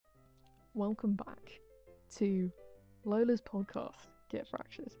welcome back to Lola's podcast, Get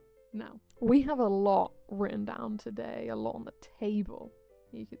Fractured. Now, we have a lot written down today, a lot on the table,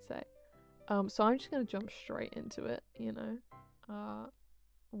 you could say. So I'm just going to jump straight into it,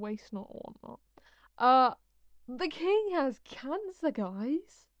 waste not, want not. The king has cancer,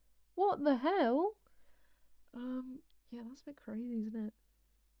 guys. What the hell? Yeah, that's a bit crazy, isn't it?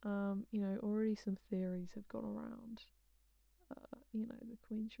 Already some theories have gone around. The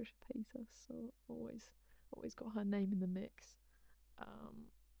Queen Trisha Paytas, so always got her name in the mix.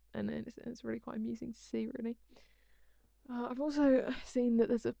 And then it's really quite amusing to see, really. I've also seen that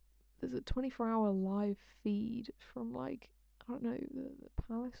there's a 24-hour live feed from I don't know, the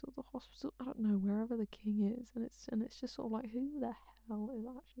palace or the hospital, I don't know, wherever the king is, and it's just sort of like, who the hell is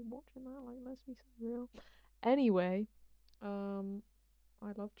actually watching that? Like, let's be so real. Anyway,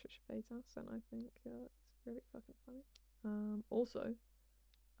 I love Trisha Paytas, and I think it's really fucking funny. Also,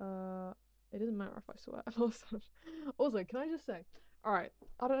 it doesn't matter if I swear. Also, can I just say, alright,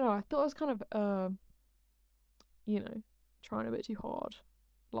 I don't know, I thought I was kind of, trying a bit too hard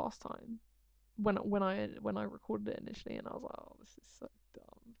last time when I recorded it initially, and I was like, oh, this is so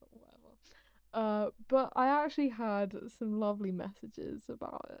dumb, but whatever. But I actually had some lovely messages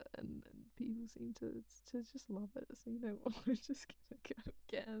about it, and people seem to just love it. So you know what, I'm just gonna go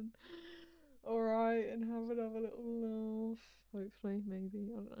again. Alright, and have another little laugh. Hopefully, maybe,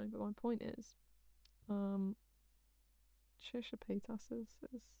 I don't know. But my point is, Trisha Paytas is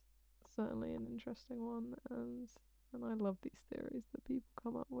certainly an interesting one, and I love these theories that people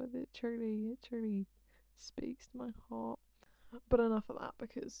come up with. It truly speaks to my heart. But enough of that,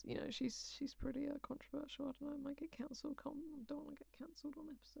 because she's pretty controversial. I don't know, I might get cancelled. Don't want to get cancelled on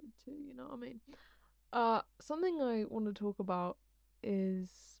episode 2. You know what I mean? Something I want to talk about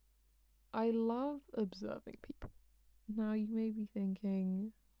is I love observing people. Now you may be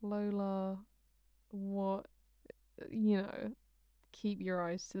thinking, Lola, what? Keep your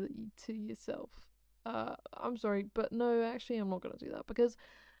eyes to yourself. I'm sorry, but no, actually, I'm not gonna do that because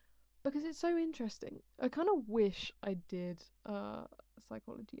it's so interesting. I kind of wish I did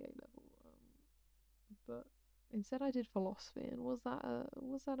psychology A level, but instead I did philosophy, and was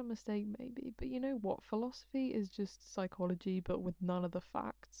that a mistake? Maybe, but you know what? Philosophy is just psychology, but with none of the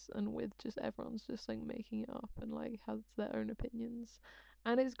facts, and with just everyone's just making it up and has their own opinions,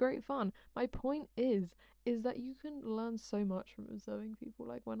 and it's great fun. My point is that you can learn so much from observing people.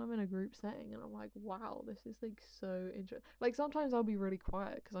 Like when I'm in a group setting and I'm like, wow, this is so interesting. Like sometimes I'll be really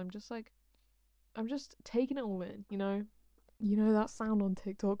quiet because I'm just taking it all in. You know that sound on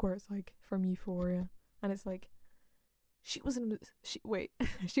TikTok where it's from Euphoria, and it's she was she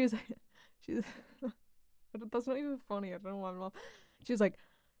was that's not even funny. I don't know why I'm laughing. She was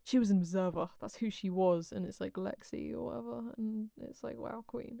she was an observer. That's who she was, and it's Lexi or whatever, and it's wow,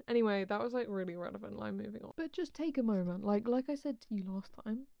 queen. Anyway, that was really relevant. Moving on, but just take a moment, like I said to you last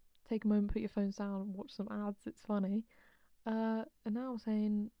time. Take a moment, put your phones down, and watch some ads. It's funny. And now I'm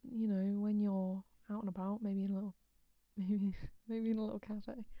saying, when you're out and about, maybe in a little, maybe in a little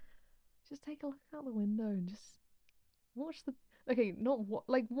cafe, just take a look out the window and just watch the. Okay, not what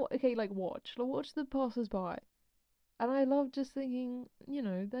what. Okay, watch the passers-by. And I love just thinking,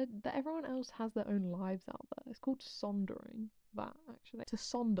 that everyone else has their own lives out there. It's called sondering, that, actually. To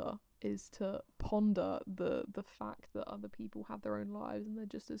sonder is to ponder the fact that other people have their own lives and they're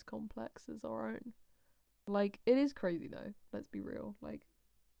just as complex as our own. It is crazy, though. Let's be real. I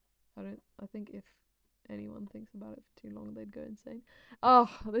think if anyone thinks about it for too long, they'd go insane. Oh,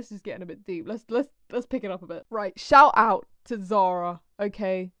 this is getting a bit deep. Let's pick it up a bit. Right, shout out to Zara,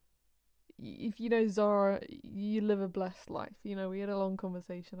 okay? If you know Zara, you live a blessed life. We had a long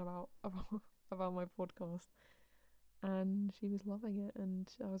conversation about my podcast, and she was loving it,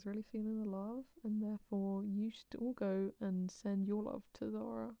 and I was really feeling the love, and therefore you should all go and send your love to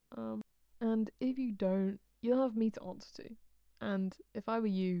Zara. And if you don't, you'll have me to answer to. And if I were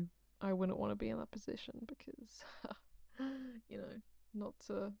you, I wouldn't want to be in that position because, not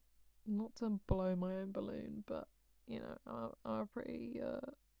to blow my own balloon, but I'm a pretty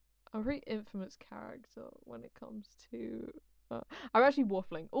infamous character when it comes to. I'm actually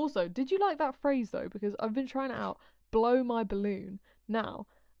waffling. Also, did you like that phrase though? Because I've been trying it out. Blow my balloon. Now,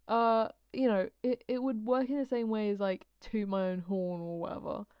 it would work in the same way as toot my own horn or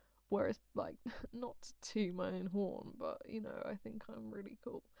whatever. Where it's not to toot my own horn, but I think I'm really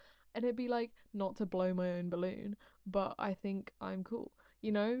cool. And it'd be not to blow my own balloon, but I think I'm cool.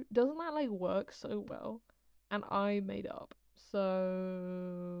 Doesn't that work so well? And I made it up.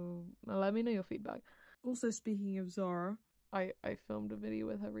 So let me know your feedback. Also, speaking of Zara, I filmed a video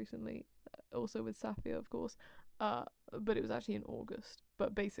with her recently, also with Safia, of course. But it was actually in August.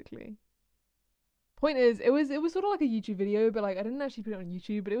 But basically, Point is, it was sort of like a YouTube video, but like I didn't actually put it on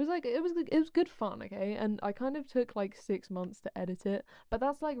YouTube, but it was like it was good fun, okay? And I kind of took like 6 months to edit it, but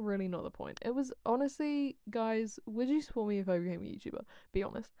that's like really not the point. It was honestly, guys, would you support me if I became a YouTuber? Be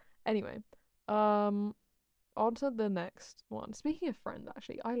honest. Anyway, on to the next one. Speaking of friends,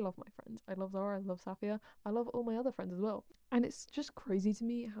 actually, I love my friends. I love Zara, I love Safia, I love all my other friends as well. And it's just crazy to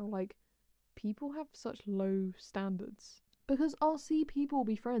me how like people have such low standards. Because I'll see people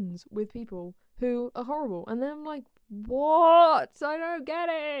be friends with people who are horrible, and then I'm like, what? I don't get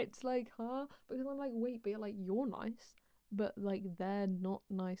it. Like, huh? Because I'm like, wait, but like you're nice, but like they're not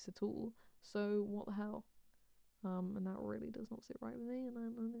nice at all. So what the hell? And that really does not sit right with me, and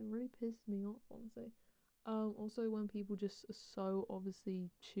it really pisses me off, honestly. Also when people just are so obviously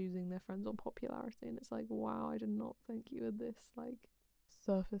choosing their friends on popularity, and it's like, wow, I did not think you were this like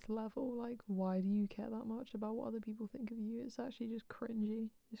surface level. Like, why do you care that much about what other people think of you? It's actually just cringy.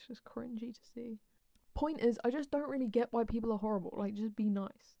 It's just cringy to see. Point is, I just don't really get why people are horrible. Like, just be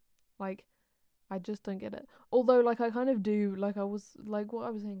nice. Like, I just don't get it. Although, like, I kind of do. Like, I was like what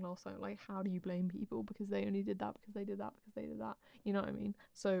I was saying last time. Like, how do you blame people because they only did that because they did that because they did that? You know what I mean?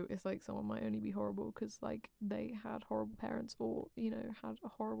 So it's like someone might only be horrible because like they had horrible parents, or had a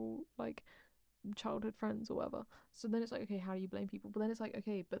horrible like childhood friends or whatever. So then it's like, okay, how do you blame people? But then it's like,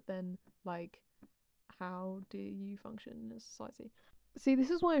 okay, but then like how do you function in a society? See, this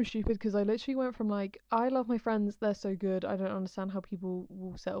is why I'm stupid, because I literally went from like, I love my friends, they're so good, I don't understand how people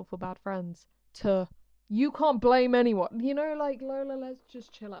will settle for bad friends, to you can't blame anyone. Like, Lola, let's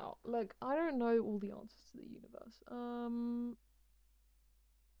just chill out. Like, I don't know all the answers to the universe.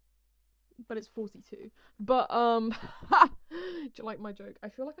 But it's 42. But do you like my joke? I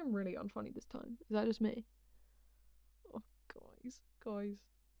feel like I'm really unfunny this time. Is that just me? Oh, guys,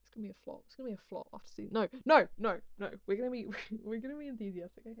 it's gonna be a flop. It's gonna be a flop after seeing. No. We're gonna be we're gonna be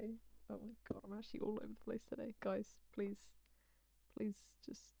enthusiastic. Okay. Oh my god, I'm actually all over the place today, guys. Please,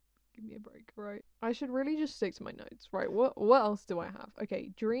 just give me a break, right? I should really just stick to my notes, right? What else do I have?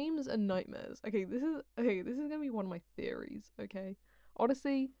 Okay, dreams and nightmares. This is gonna be one of my theories. Okay,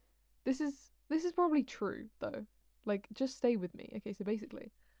 honestly, this is probably true though. Like, just stay with me. Okay, so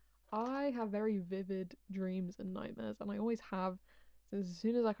basically, I have very vivid dreams and nightmares, and I always have since as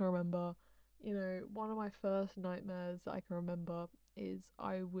soon as I can remember. One of my first nightmares that I can remember is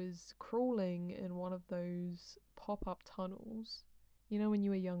I was crawling in one of those pop-up tunnels. When you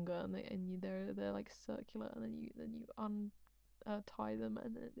were younger, they're like circular, and then you tie them,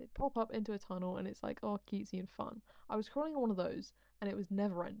 and then they pop up into a tunnel, and it's like, oh, cutesy and fun. I was crawling on one of those, and it was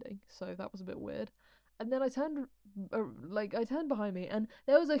never ending, so that was a bit weird. And then I turned behind me, and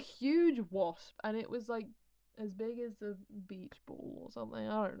there was a huge wasp, and it was like as big as a beach ball or something.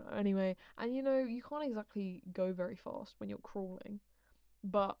 I don't know. Anyway, and you can't exactly go very fast when you're crawling,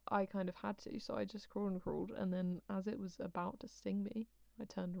 but I kind of had to, so I just crawled and crawled, and then as it was about to sting me, I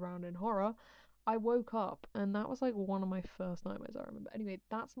turned around in horror. I woke up, and that was like one of my first nightmares I remember. Anyway,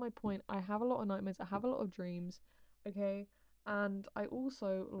 that's my point. I have a lot of nightmares, I have a lot of dreams, okay? And I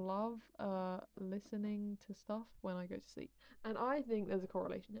also love listening to stuff when I go to sleep. And I think there's a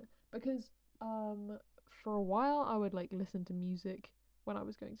correlation here because for a while I would like listen to music when I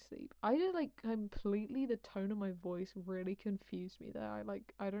was going to sleep. I did like completely the tone of my voice really confused me there.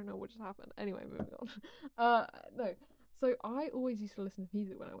 I don't know what just happened. Anyway, moving on. No. So I always used to listen to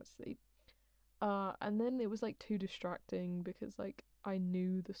music when I went to sleep. And then it was like too distracting because like I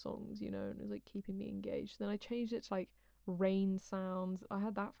knew the songs, and it was like keeping me engaged. Then I changed it to like rain sounds. I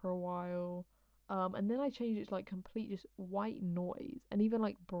had that for a while. And then I changed it to like complete just white noise and even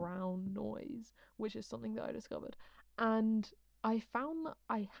like brown noise, which is something that I discovered. And I found that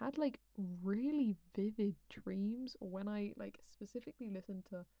I had like really vivid dreams when I like specifically listened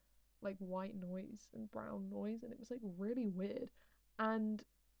to like white noise and brown noise, and it was like really weird. And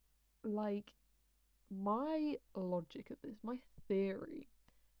like my logic of this, my theory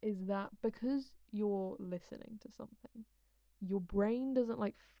is that because you're listening to something, your brain doesn't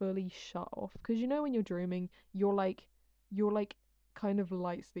like fully shut off, because when you're dreaming, you're like kind of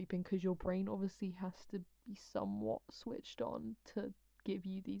light sleeping, because your brain obviously has to be somewhat switched on to give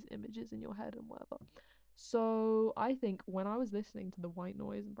you these images in your head and whatever. So I think when I was listening to the white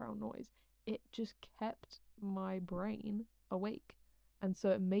noise and brown noise, it just kept my brain awake, and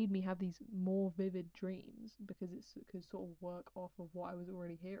so it made me have these more vivid dreams because it could sort of work off of what I was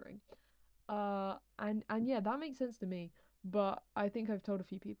already hearing. And yeah, that makes sense to me. But I think I've told a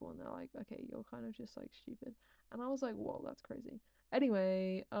few people, and they're like, okay, you're kind of just like stupid. And I was like, whoa, that's crazy.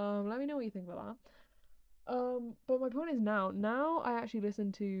 Anyway, let me know what you think about that. But my point is now I actually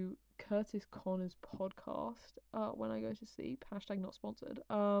listen to Curtis Connor's podcast when I go to sleep. Hashtag not sponsored.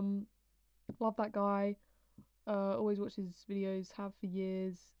 Love that guy. Always watch his videos, have for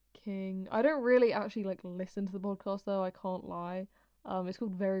years. King. I don't really actually like listen to the podcast though, I can't lie. It's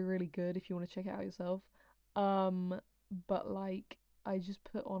called Very Really Good if you want to check it out yourself. Um, but like I just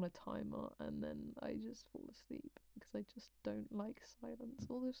put on a timer and then I just fall asleep because I just don't like silence.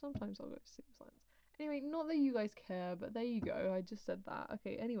 Although sometimes I'll go to sleep with silence. Anyway, not that you guys care, but there you go. I just said that.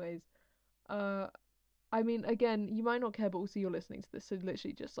 Okay, anyways. Uh I mean, again, you might not care, but also you're listening to this, so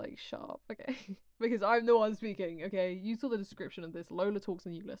literally just like shut up, okay? Because I'm the one speaking, okay? You saw the description of this. Lola talks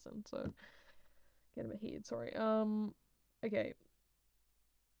and you listen, so get a bit heated. Sorry. Okay,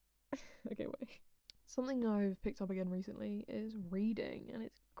 okay, wait. Something I've picked up again recently is reading, and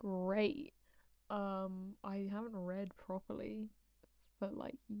it's great. I haven't read properly for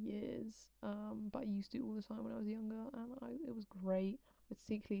like years. But I used to all the time when I was younger, and it was great. I'd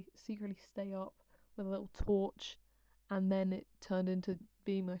secretly stay up with a little torch, and then it turned into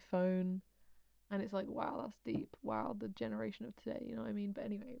being my phone. And it's like, wow, that's deep. Wow, the generation of today, you know what I mean? But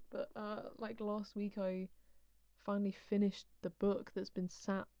anyway, like last week I finally finished the book that's been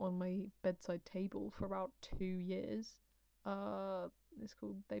sat on my bedside table for about 2 years. Uh, it's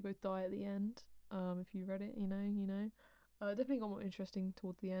called They Both Die at the End. If you read it, you know. Definitely got more interesting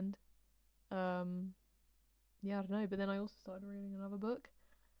towards the end. Um, yeah, I don't know. But then I also started reading another book,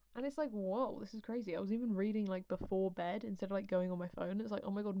 and it's like, whoa, this is crazy. I was even reading like before bed instead of like going on my phone. It's like,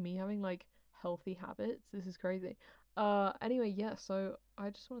 oh my god, me having like healthy habits. This is crazy. Anyway, yeah. So I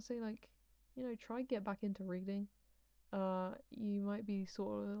just want to say like, try get back into reading. You might be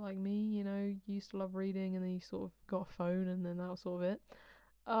sort of like me, you used to love reading and then you sort of got a phone and then that was sort of it.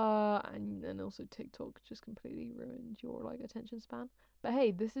 And then also TikTok just completely ruined your like attention span. But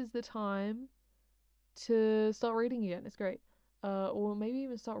hey, this is the time to start reading again. It's great. Or maybe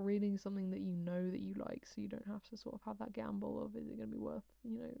even start reading something that you know that you like, so you don't have to sort of have that gamble of is it going to be worth,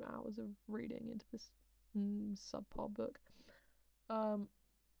 hours of reading into this subpar book. Um,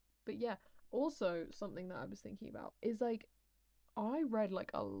 but yeah, also something that I was thinking about is like I read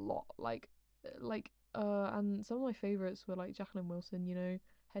like a lot, and some of my favorites were like Jacqueline Wilson,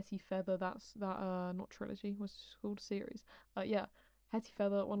 Hetty Feather. That's that not trilogy, what's it called, series. Yeah, Hetty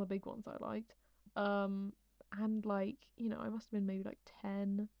Feather, one of the big ones I liked. And like I must have been maybe like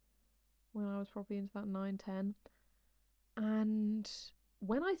 10 when I was probably into that 9, 10. And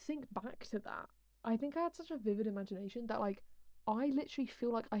when I think back to that, I think I had such a vivid imagination that like I literally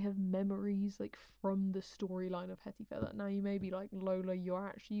feel like I have memories like from the storyline of Hetty Feather. Now you may be like, Lola, you're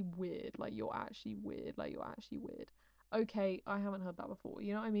actually weird. Like you're actually weird. Like you're actually weird. Okay, I haven't heard that before.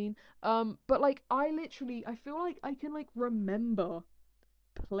 You know what I mean? But like I feel like I can like remember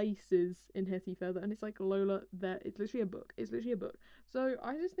places in Hetty Feather, and it's like Lola. There, it's literally a book. It's literally a book. So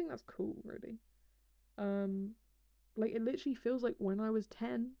I just think that's cool, really. Um, like it literally feels like when I was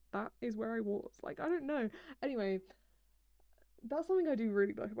 10, that is where I was. Like I don't know. Anyway, that's something I do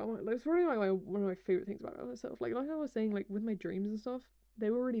really like about my. It's really like one of my favorite things about myself. Like I was saying, like with my dreams and stuff, they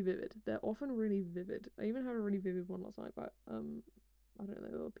were really vivid. They're often really vivid. I even had a really vivid one last night, but I don't know.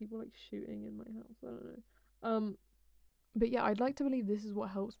 There were people like shooting in my house. I don't know. But yeah, I'd like to believe this is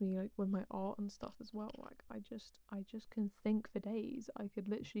what helps me like with my art and stuff as well. Like I just can think for days. I could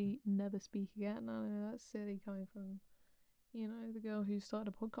literally never speak again. I know that's silly coming from the girl who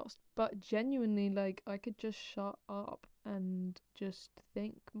started a podcast. But genuinely, like, I could just shut up and just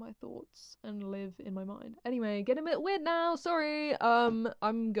think my thoughts and live in my mind. Anyway, getting a bit weird now. Sorry. I'm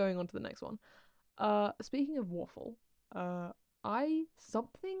going on to the next one. Speaking of waffle,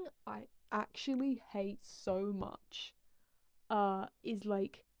 something I actually hate so much, is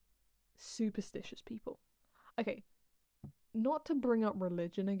like superstitious people. Okay, not to bring up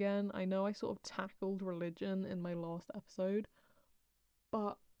religion again. I know I sort of tackled religion in my last episode,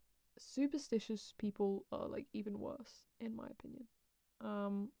 but superstitious people are like even worse in my opinion.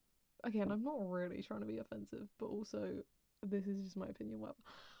 Um Again, I'm not really trying to be offensive, but also this is just my opinion.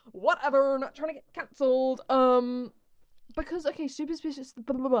 Whatever, not trying to get cancelled. Because okay, superstitious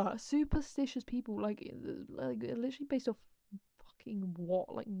people like literally based off fucking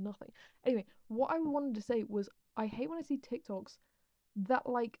what? Like nothing. Anyway, what I wanted to say was I hate when I see TikToks that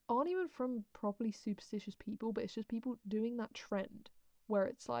like aren't even from properly superstitious people, but it's just people doing that trend where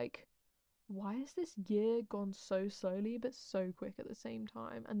it's like, why has this year gone so slowly but so quick at the same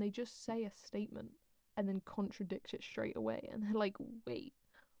time? And they just say a statement and then contradict it straight away, and they're like, wait,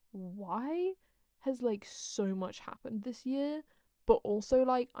 why has like so much happened this year, but also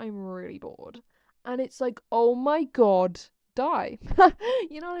like I'm really bored. And it's like, oh my god, die.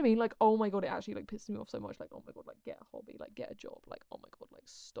 You know what I mean? Like, oh my god, it actually like pisses me off so much. Like, oh my god, like get a hobby, like get a job. Like, oh my god, like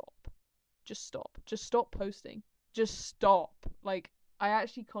stop. Just stop. Just stop posting. Just stop. Like, I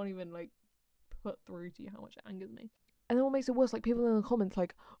actually can't even like put through to you how much it angers me. And then what makes it worse, like people in the comments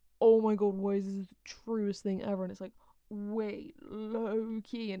like, oh my god, why is this the truest thing ever? And it's like, wait, low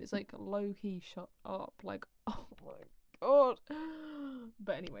key, and it's like, low key, shut up, like, oh my god.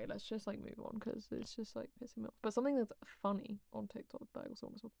 But anyway, let's just like move on because it's just like pissing me off. But something that's funny on TikTok that I also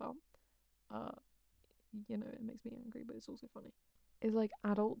want to talk about, you know, it makes me angry, but it's also funny, is like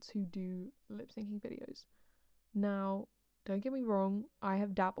adults who do lip syncing videos. Now, don't get me wrong, I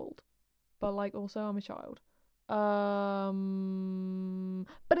have dabbled, but like also I'm a child. But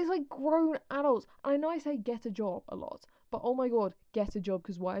it's like grown adults. I know I say get a job a lot, but oh my god, get a job,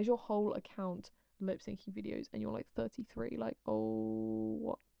 because why is your whole account lip syncing videos and you're like 33? Like, oh,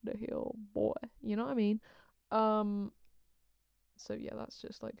 what the hell, boy? You know what I mean? Um, so yeah, that's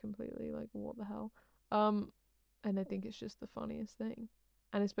just like completely like what the hell. And I think it's just the funniest thing.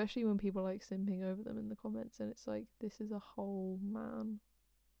 And especially when people are like simping over them in the comments, and it's like, this is a whole man.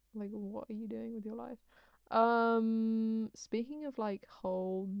 Like, what are you doing with your life? Speaking of like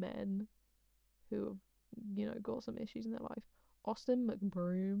whole men who have, you know, got some issues in their life, Austin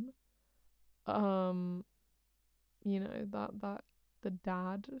McBroom, um, you know, that the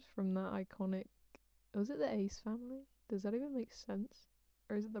dad from that iconic, was it the Ace family? Does that even make sense?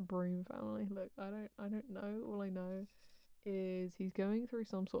 Or is it the Broom family? Look, I don't know. All I know is he's going through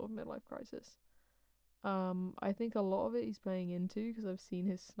some sort of midlife crisis. I think a lot of it he's playing into, because I've seen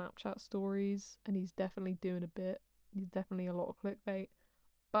his Snapchat stories and he's definitely doing a bit. He's definitely a lot of clickbait.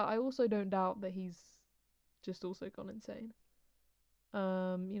 But I also don't doubt that he's just also gone insane.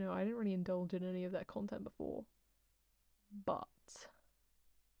 You know, I didn't really indulge in any of their content before, but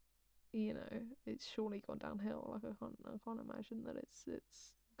you know, it's surely gone downhill. Like I can't imagine that it's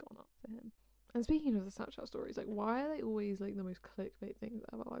gone up for him. And speaking of the Snapchat stories, like, why are they always like the most clickbait things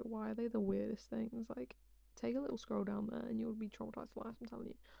ever? Like, why are they the weirdest things? Like, take a little scroll down there and you'll be traumatized for life, I'm telling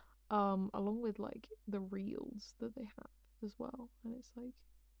you. Along with like the reels that they have as well, and it's like,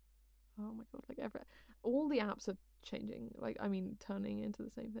 oh my god, like all the apps are changing. Like, I mean, turning into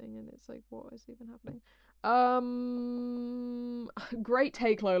the same thing, and it's like, what is even happening? Great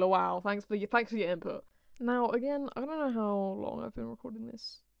take, Lola. Wow, thanks for your input. Now, again, I don't know how long I've been recording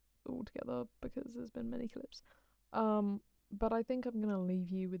this all together because there's been many clips. But I think I'm gonna leave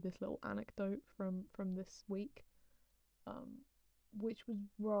you with this little anecdote from this week, um, which was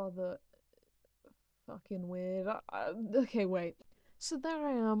rather fucking weird. Okay, wait. So there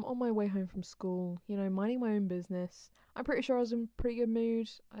I am on my way home from school, you know, minding my own business. I'm pretty sure I was in a pretty good mood.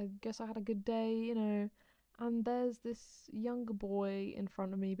 I guess I had a good day, you know. And there's this younger boy in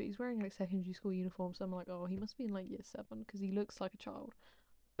front of me, but he's wearing like secondary school uniform, so I'm like, oh, he must be in like year 7 because he looks like a child.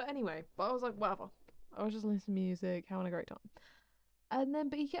 But anyway, I was like, whatever. I was just listening to music, having a great time. And then,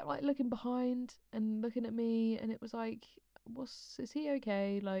 but he kept like looking behind and looking at me, and it was like, is he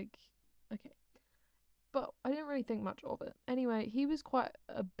okay? Like, okay. But I didn't really think much of it. Anyway, he was quite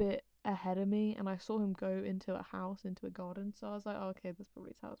a bit ahead of me, and I saw him go into a house, into a garden. So I was like, oh, okay, that's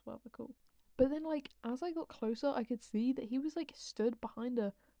probably his house. Whatever, cool. But then, like, as I got closer, I could see that he was like stood behind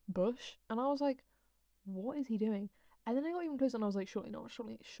a bush, and I was like, what is he doing? And then I got even closer, and I was like, surely not,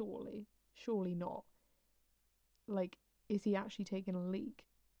 surely not. Like, is he actually taking a leak,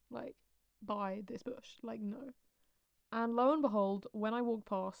 like, by this bush? Like, no. And lo and behold, when I walked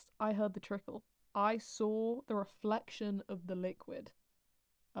past, I heard the trickle. I saw the reflection of the liquid.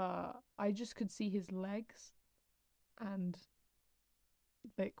 I just could see his legs and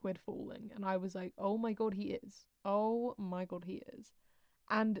liquid falling, and I was like, oh my god, he is. Oh my god, he is.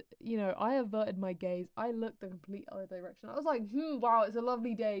 And, you know, I averted my gaze. I looked the complete other direction. I was like, wow, it's a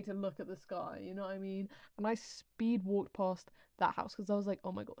lovely day to look at the sky. You know what I mean? And I speed walked past that house because I was like,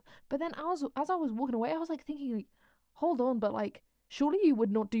 oh my god. But then as I was walking away, I was like thinking, like, hold on, but like, surely you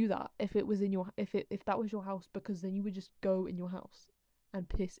would not do that if it was in your if that was your house, because then you would just go in your house and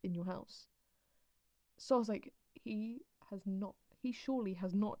piss in your house. So I was like, he surely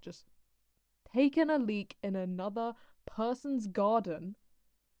has not just taken a leak in another person's garden.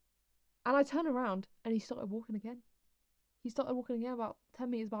 And I turned around and he started walking again. He started walking again about 10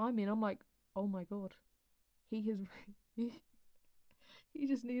 meters behind me, and I'm like, oh my god. He has. He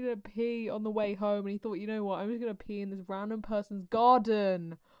just needed a pee on the way home, and he thought, you know what, I'm just gonna pee in this random person's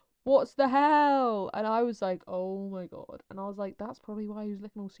garden. What's the hell? And I was like, oh my god. And I was like, that's probably why he was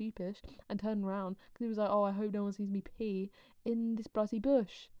looking all sheepish and turned around, because he was like, oh, I hope no one sees me pee in this bloody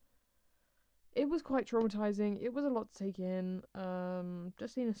bush. It was quite traumatizing. It was a lot to take in.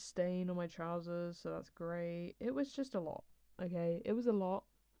 Just seeing a stain on my trousers, so that's great. It was just a lot. Okay, it was a lot.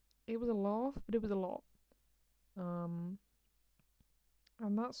 It was a laugh, but it was a lot. Um,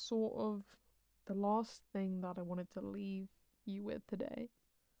 and that's sort of the last thing that I wanted to leave you with today.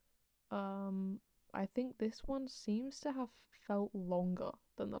 Um, I think this one seems to have felt longer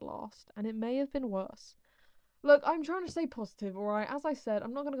than the last, and it may have been worse. Look, I'm trying to stay positive, alright? As I said,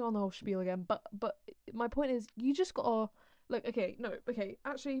 I'm not gonna go on the whole spiel again, but my point is, you just gotta look. Okay, no, okay,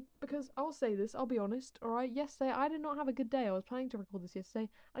 actually, because I'll say this, I'll be honest, alright? Yesterday, I did not have a good day. I was planning to record this yesterday.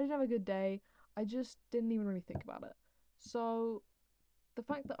 I didn't have a good day. I just didn't even really think about it. So the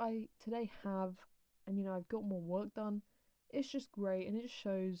fact that I today have, and I've got more work done, it's just great, and it just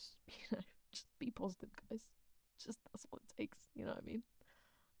shows, just be positive, guys. Just that's all it takes. You know what I mean?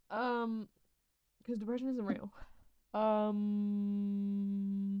 Um, because depression isn't real. Um,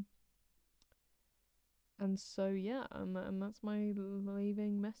 and so yeah, and that's my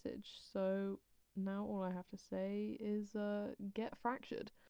leaving message. So now all I have to say is get fractured.